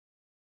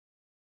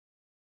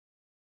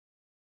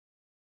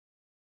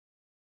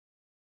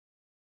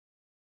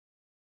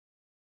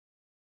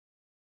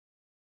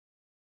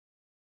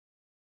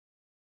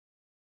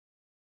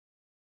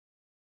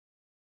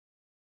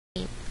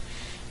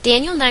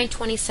Daniel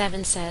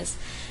 9:27 says,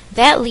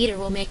 "That leader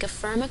will make a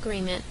firm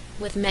agreement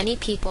with many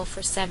people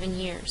for 7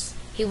 years.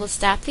 He will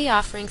stop the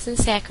offerings and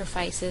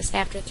sacrifices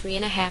after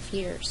 3.5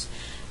 years.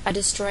 A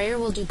destroyer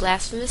will do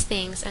blasphemous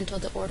things until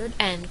the ordered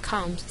end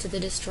comes to the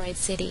destroyed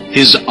city."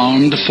 His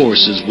armed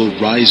forces will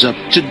rise up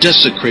to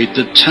desecrate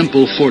the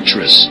temple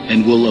fortress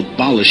and will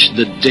abolish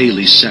the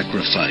daily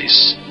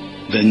sacrifice.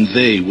 Then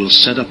they will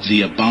set up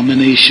the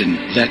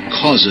abomination that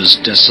causes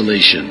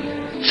desolation.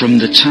 From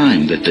the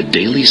time that the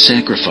daily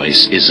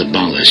sacrifice is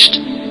abolished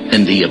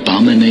and the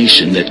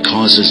abomination that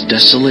causes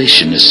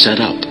desolation is set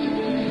up,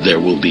 there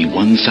will be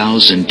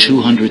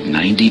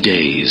 1,290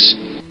 days.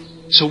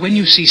 So when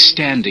you see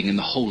standing in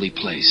the holy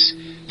place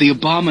the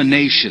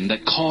abomination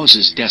that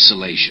causes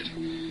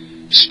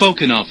desolation,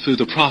 spoken of through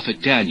the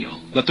prophet Daniel,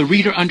 let the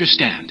reader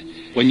understand.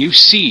 When you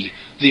see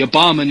the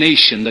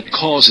abomination that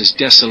causes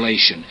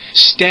desolation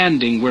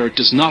standing where it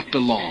does not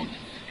belong,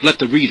 let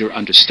the reader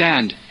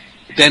understand.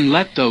 Then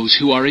let those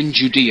who are in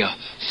Judea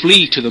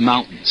flee to the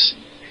mountains.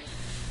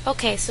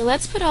 Okay, so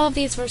let's put all of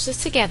these verses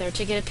together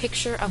to get a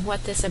picture of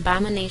what this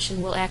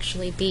abomination will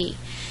actually be.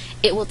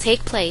 It will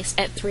take place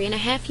at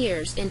 3.5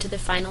 years into the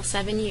final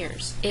 7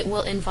 years. It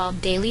will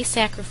involve daily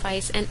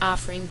sacrifice and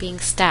offering being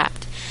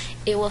stopped.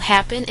 It will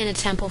happen in a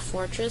temple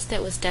fortress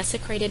that was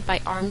desecrated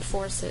by armed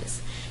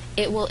forces.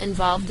 It will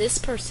involve this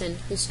person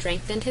who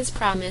strengthened his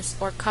promise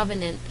or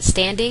covenant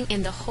standing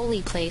in the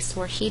holy place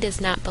where he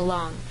does not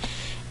belong.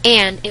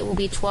 And it will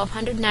be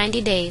 1,290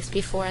 days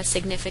before a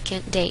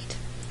significant date.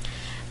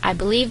 I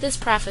believe this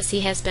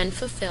prophecy has been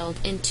fulfilled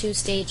in 2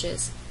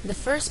 stages. The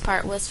first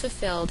part was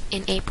fulfilled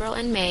in April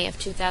and May of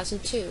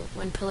 2002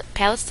 when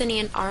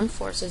Palestinian armed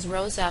forces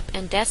rose up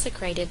and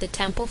desecrated the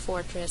temple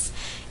fortress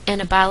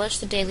and abolished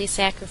the daily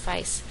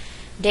sacrifice.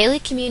 Daily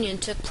communion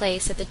took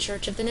place at the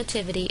Church of the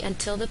Nativity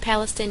until the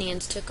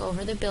Palestinians took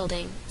over the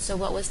building, so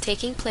what was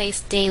taking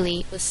place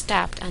daily was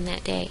stopped on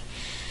that day.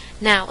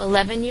 Now,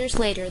 11 years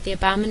later, the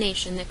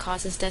abomination that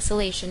causes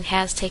desolation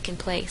has taken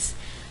place.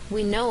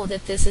 We know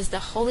that this is the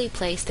holy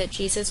place that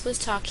Jesus was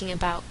talking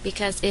about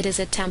because it is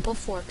a temple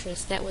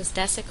fortress that was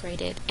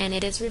desecrated, and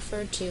it is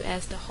referred to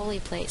as the holy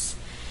place.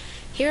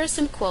 Here are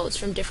some quotes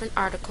from different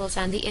articles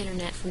on the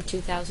internet from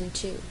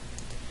 2002.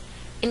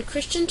 In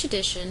Christian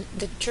tradition,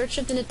 the Church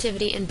of the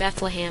Nativity in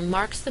Bethlehem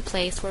marks the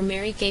place where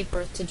Mary gave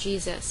birth to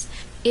Jesus.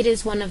 It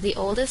is one of the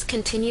oldest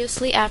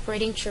continuously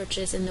operating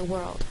churches in the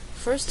world.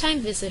 First-time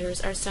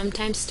visitors are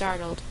sometimes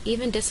startled,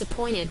 even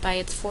disappointed by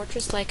its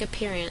fortress-like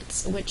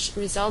appearance, which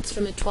results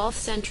from a 12th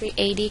century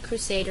AD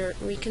Crusader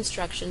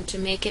reconstruction to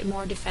make it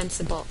more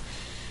defensible.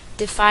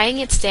 Defying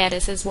its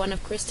status as one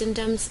of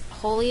Christendom's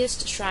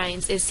holiest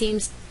shrines, it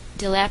seems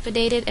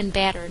dilapidated and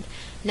battered,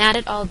 not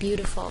at all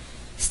beautiful.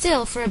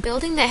 Still, for a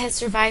building that has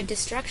survived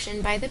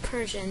destruction by the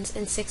Persians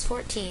in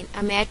 614,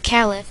 a mad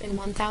caliph in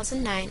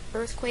 1009,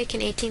 earthquake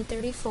in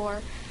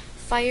 1834,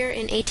 fire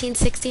in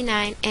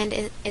 1869, and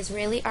an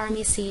Israeli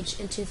army siege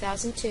in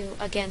 2002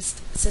 against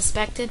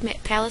suspected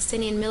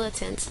Palestinian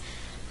militants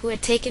who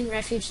had taken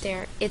refuge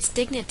there, its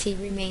dignity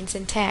remains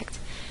intact.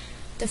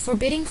 The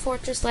forbidding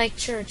fortress-like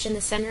church in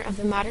the center of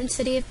the modern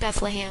city of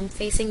Bethlehem,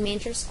 facing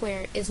Manger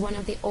Square, is one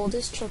of the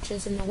oldest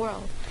churches in the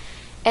world.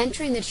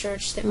 Entering the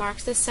church that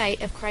marks the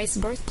site of Christ's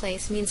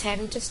birthplace means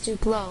having to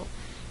stoop low.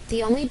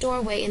 The only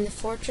doorway in the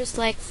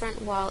fortress-like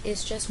front wall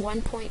is just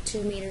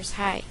 1.2 meters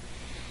high.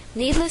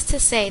 Needless to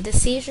say, the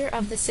seizure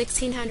of the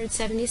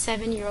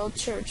 1,677-year-old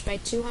church by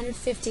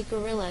 250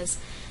 guerrillas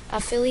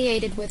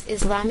affiliated with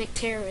Islamic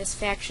terrorist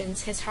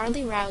factions has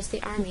hardly roused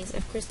the armies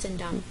of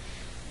Christendom.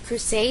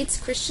 Crusades,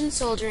 Christian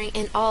soldiering,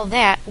 and all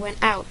that went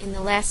out in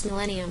the last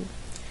millennium.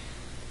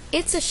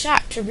 It's a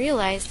shock to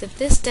realize that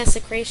this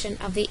desecration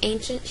of the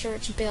ancient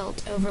church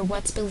built over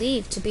what's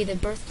believed to be the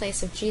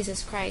birthplace of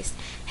Jesus Christ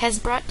has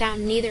brought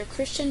down neither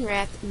Christian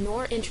wrath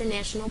nor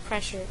international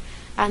pressure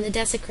on the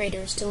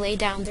desecrators to lay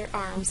down their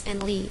arms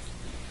and leave.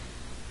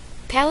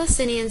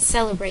 Palestinians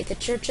celebrate the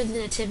Church of the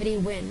Nativity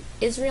win.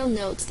 Israel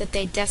notes that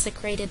they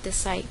desecrated the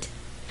site.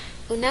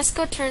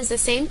 UNESCO turns the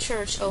same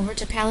church over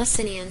to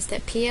Palestinians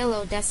that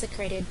PLO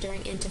desecrated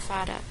during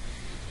Intifada.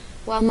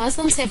 While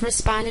Muslims have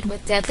responded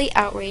with deadly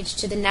outrage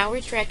to the now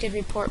retracted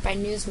report by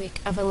Newsweek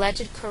of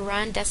alleged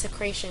Quran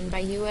desecration by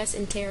U.S.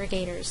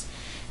 interrogators,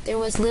 there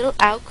was little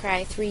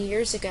outcry 3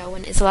 years ago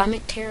when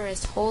Islamic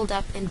terrorists holed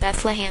up in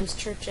Bethlehem's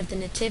Church of the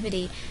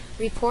Nativity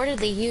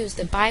reportedly used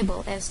the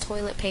Bible as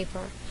toilet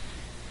paper.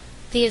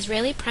 The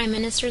Israeli Prime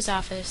Minister's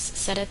office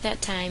said at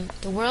that time,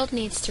 "The world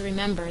needs to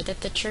remember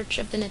that the Church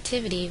of the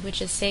Nativity,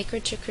 which is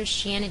sacred to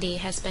Christianity,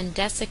 has been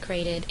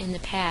desecrated in the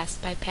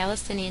past by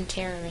Palestinian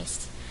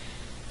terrorists."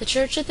 The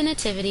Church of the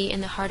Nativity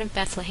in the heart of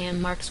Bethlehem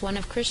marks one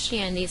of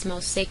Christianity's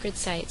most sacred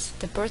sites,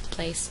 the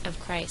birthplace of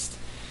Christ.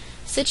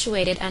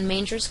 Situated on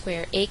Manger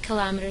Square, 8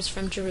 kilometers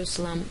from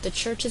Jerusalem, the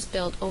church is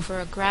built over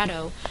a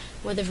grotto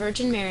where the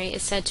Virgin Mary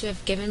is said to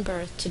have given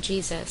birth to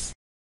Jesus.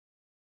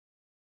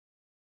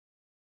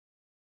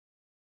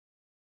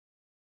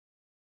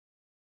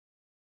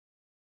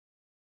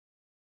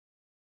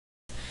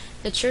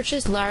 The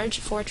church's large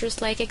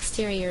fortress-like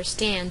exterior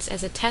stands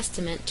as a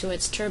testament to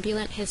its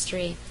turbulent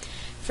history.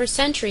 For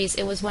centuries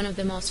it was one of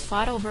the most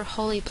fought-over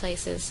holy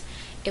places.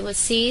 It was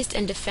seized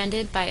and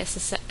defended by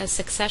a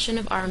succession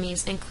of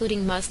armies,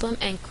 including Muslim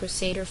and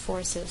Crusader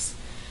forces.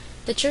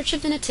 The Church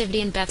of the Nativity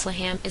in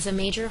Bethlehem is a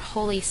major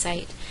holy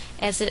site,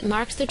 as it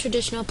marks the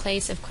traditional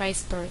place of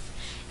Christ's birth.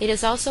 It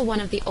is also one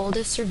of the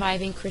oldest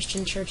surviving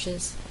Christian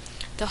churches.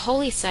 The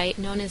holy site,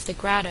 known as the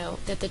grotto,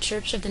 that the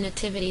Church of the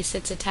Nativity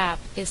sits atop,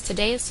 is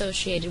today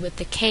associated with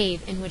the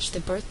cave in which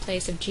the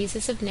birthplace of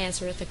Jesus of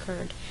Nazareth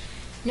occurred.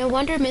 No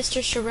wonder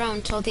Mr.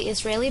 Sharon told the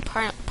Israeli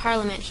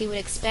parliament he would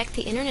expect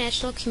the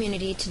international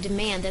community to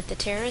demand that the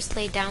terrorists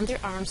lay down their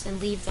arms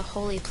and leave the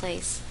holy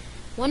place.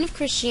 One of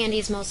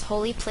Christianity's most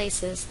holy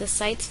places, the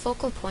site's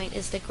focal point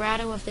is the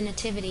Grotto of the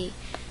Nativity,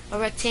 a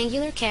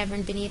rectangular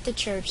cavern beneath the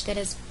church that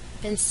has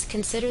been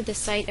considered the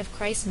site of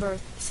Christ's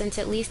birth since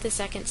at least the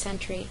 2nd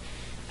century.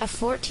 A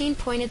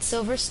 14-pointed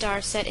silver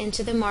star set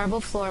into the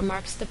marble floor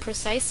marks the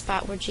precise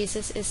spot where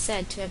Jesus is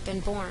said to have been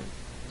born.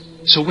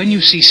 So when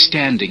you see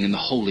standing in the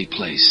holy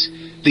place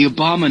the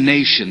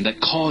abomination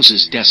that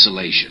causes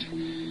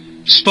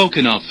desolation,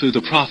 spoken of through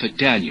the prophet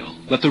Daniel,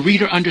 let the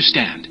reader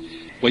understand.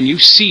 When you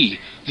see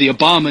the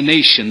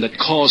abomination that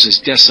causes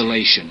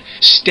desolation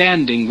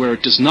standing where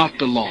it does not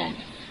belong,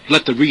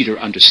 let the reader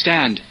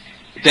understand.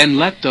 Then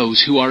let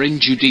those who are in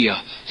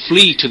Judea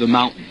flee to the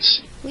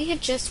mountains. We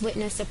have just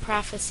witnessed a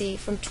prophecy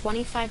from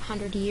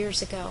 2,500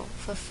 years ago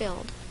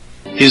fulfilled.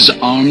 His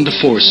armed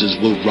forces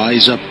will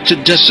rise up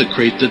to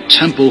desecrate the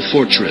temple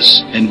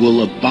fortress and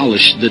will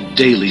abolish the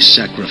daily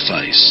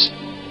sacrifice.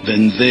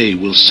 Then they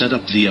will set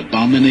up the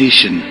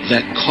abomination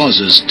that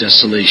causes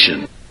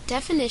desolation.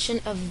 Definition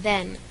of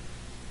then.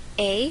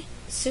 A.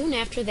 Soon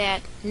after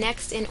that,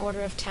 next in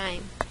order of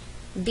time.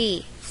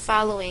 B.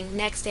 Following,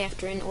 next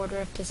after in order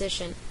of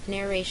position,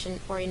 narration,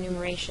 or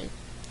enumeration.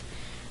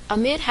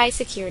 Amid high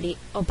security,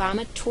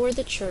 Obama toured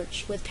the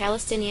church with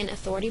Palestinian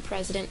Authority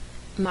President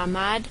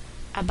Mahmoud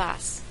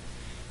Abbas.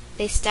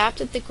 They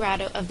stopped at the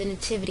Grotto of the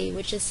Nativity,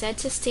 which is said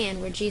to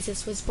stand where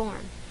Jesus was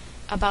born.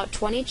 About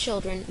 20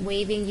 children,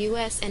 waving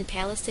U.S. and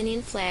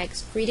Palestinian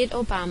flags, greeted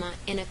Obama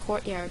in a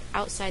courtyard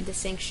outside the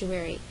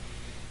sanctuary.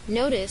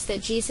 Notice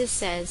that Jesus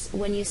says,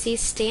 "When you see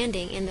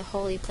standing in the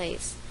holy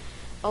place."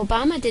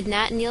 Obama did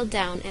not kneel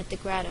down at the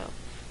grotto.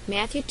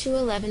 Matthew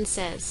 2:11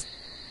 says,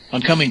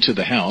 On coming to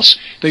the house,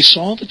 they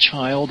saw the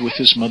child with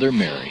his mother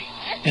Mary,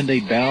 and they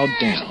bowed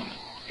down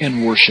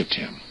and worshipped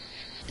him.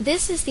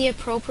 This is the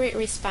appropriate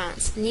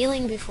response,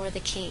 kneeling before the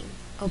king.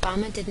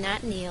 Obama did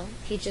not kneel,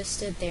 he just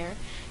stood there,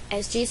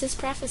 as Jesus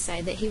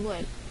prophesied that he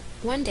would.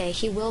 One day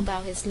he will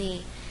bow his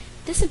knee.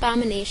 This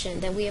abomination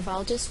that we have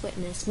all just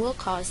witnessed will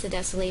cause the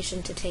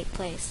desolation to take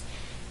place.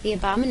 The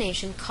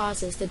abomination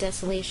causes the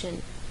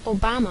desolation.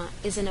 Obama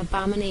is an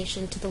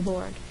abomination to the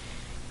Lord.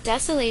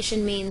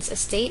 Desolation means a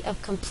state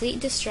of complete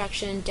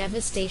destruction,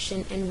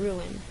 devastation, and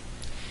ruin.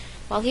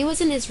 While he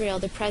was in Israel,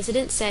 the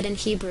president said in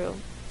Hebrew,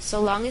 "So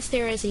long as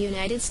there is a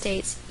United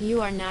States, you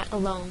are not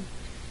alone."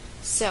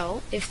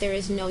 So, if there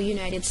is no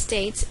United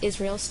States,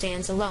 Israel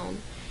stands alone.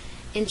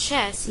 In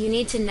chess, you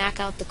need to knock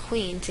out the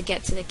queen to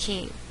get to the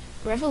king.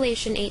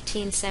 Revelation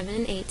 18:7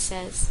 and 8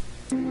 says,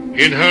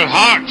 In her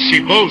heart she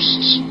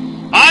boasts,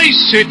 I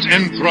sit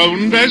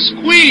enthroned as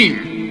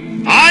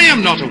queen. I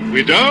am not a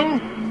widow.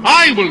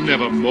 I will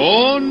never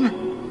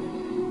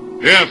mourn.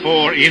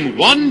 Therefore, in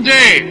one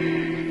day,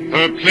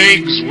 her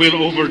plagues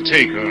will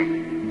overtake her.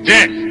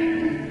 Death,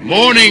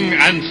 mourning,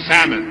 and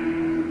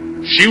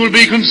famine. She will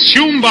be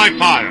consumed by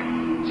fire,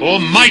 for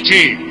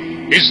mighty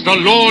is the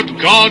Lord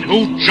God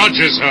who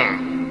judges her.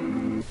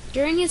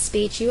 During his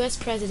speech, U.S.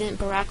 President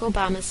Barack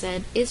Obama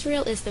said,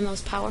 Israel is the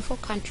most powerful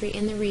country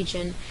in the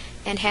region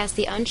and has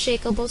the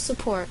unshakable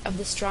support of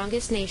the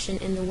strongest nation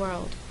in the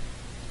world.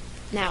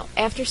 Now,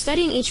 after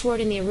studying each word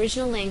in the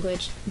original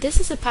language, this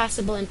is a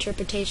possible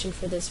interpretation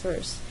for this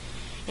verse.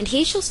 And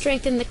he shall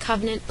strengthen the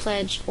covenant,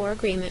 pledge, or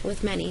agreement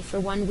with many for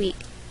 1 week.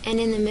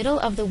 And in the middle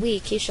of the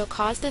week he shall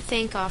cause the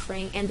thank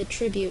offering and the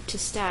tribute to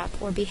stop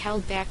or be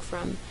held back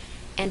from.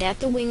 And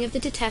at the wing of the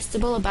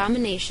detestable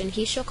abomination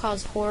he shall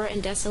cause horror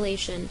and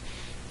desolation,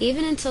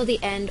 even until the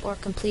end or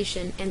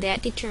completion, and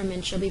that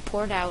determined shall be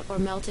poured out or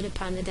melted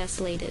upon the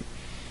desolated.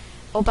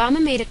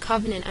 Obama made a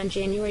covenant on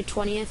January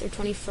 20th or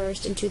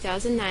 21st in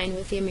 2009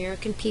 with the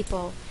American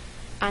people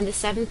on the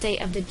 7th day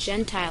of the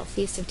Gentile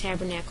Feast of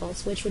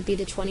Tabernacles, which would be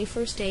the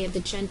 21st day of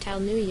the Gentile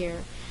New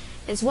Year,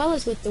 as well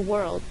as with the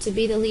world, to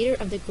be the leader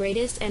of the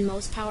greatest and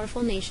most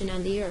powerful nation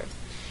on the earth.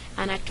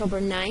 On October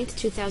 9th,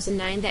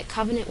 2009, that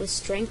covenant was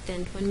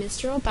strengthened when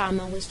Mr.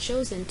 Obama was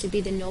chosen to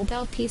be the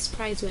Nobel Peace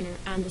Prize winner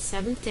on the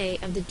 7th day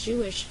of the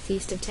Jewish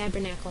Feast of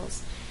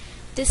Tabernacles.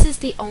 This is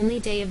the only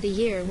day of the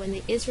year when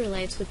the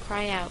Israelites would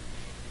cry out,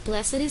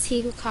 "Blessed is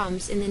he who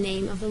comes in the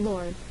name of the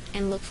Lord,"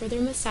 and look for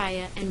their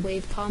Messiah and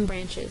wave palm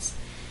branches.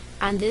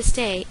 On this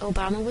day,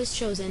 Obama was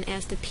chosen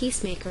as the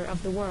peacemaker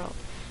of the world.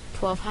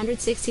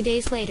 1,260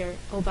 days later,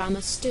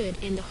 Obama stood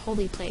in the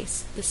holy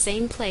place, the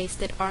same place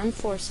that armed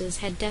forces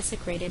had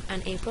desecrated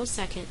on April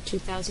 2nd,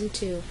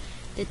 2002,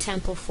 the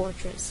temple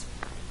fortress.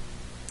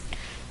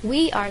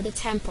 We are the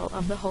temple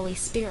of the Holy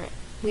Spirit.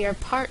 We are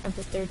part of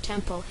the third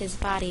temple, his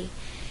body.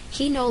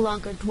 He no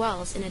longer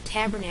dwells in a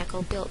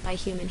tabernacle built by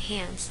human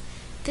hands.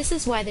 This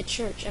is why the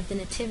Church of the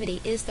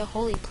Nativity is the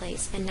holy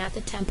place and not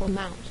the Temple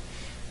Mount.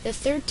 The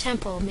third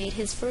temple made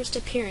his first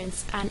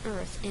appearance on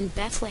earth in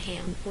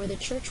Bethlehem, where the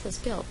church was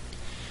built.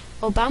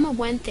 Obama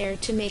went there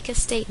to make a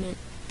statement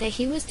that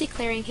he was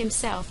declaring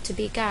himself to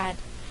be God.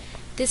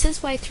 This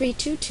is why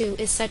 322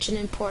 is such an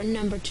important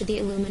number to the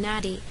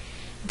Illuminati.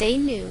 They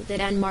knew that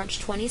on March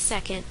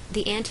 22nd,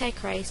 the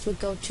Antichrist would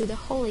go to the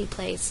holy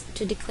place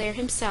to declare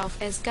himself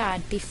as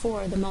God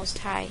before the Most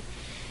High.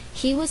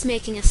 He was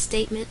making a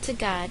statement to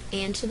God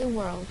and to the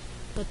world,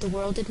 but the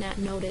world did not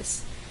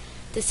notice.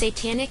 The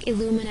Satanic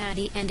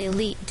Illuminati and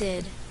elite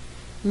did.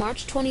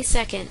 March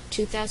 22nd,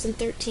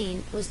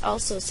 2013 was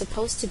also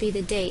supposed to be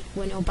the date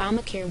when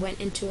Obamacare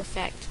went into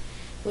effect,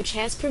 which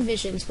has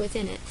provisions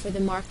within it for the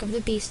mark of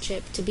the beast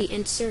chip to be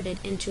inserted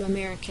into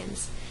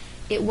Americans.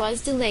 It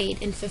was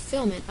delayed in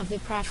fulfillment of the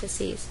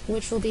prophecies,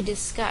 which will be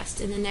discussed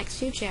in the next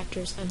few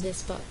chapters of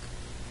this book.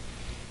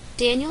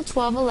 Daniel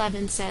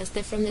 12:11 says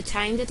that from the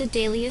time that the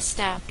daily is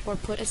stopped or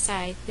put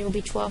aside, there will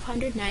be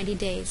 1290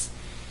 days.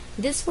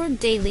 This word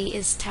daily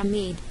is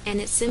tamid, and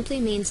it simply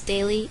means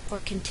daily or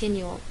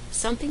continual,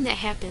 something that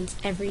happens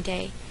every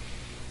day.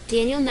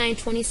 Daniel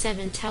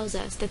 9:27 tells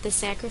us that the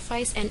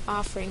sacrifice and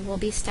offering will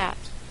be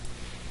stopped.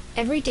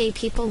 Every day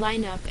people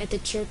line up at the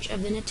Church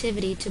of the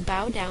Nativity to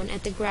bow down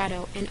at the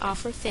grotto and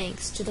offer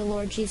thanks to the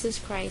Lord Jesus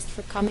Christ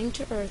for coming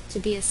to earth to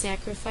be a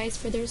sacrifice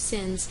for their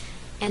sins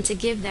and to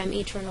give them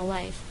eternal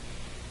life.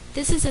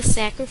 This is a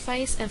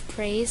sacrifice of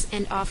praise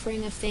and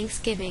offering of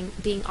thanksgiving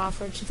being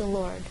offered to the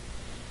Lord.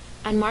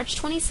 On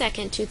March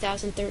 22nd,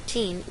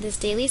 2013, this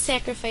daily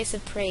sacrifice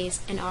of praise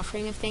and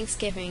offering of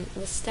thanksgiving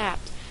was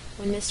stopped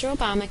when Mr.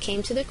 Obama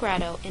came to the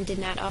grotto and did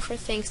not offer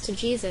thanks to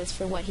Jesus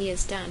for what he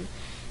has done.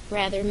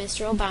 Rather,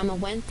 Mr. Obama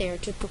went there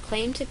to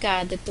proclaim to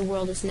God that the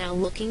world is now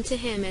looking to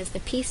him as the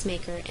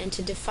peacemaker and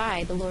to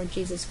defy the Lord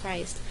Jesus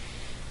Christ.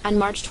 On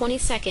March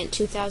 22nd,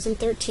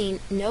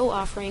 2013, no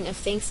offering of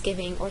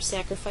thanksgiving or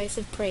sacrifice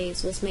of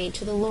praise was made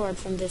to the Lord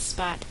from this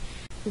spot.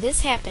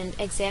 This happened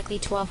exactly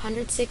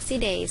 1260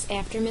 days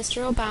after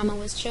Mr. Obama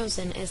was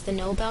chosen as the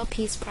Nobel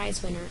Peace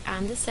Prize winner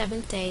on the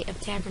 7th day of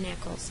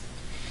Tabernacles.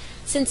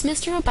 Since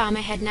Mr. Obama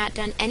had not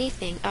done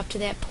anything up to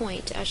that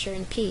point to usher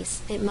in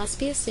peace, it must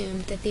be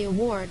assumed that the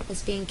award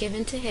was being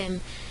given to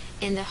him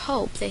in the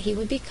hope that he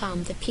would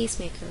become the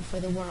peacemaker for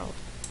the world.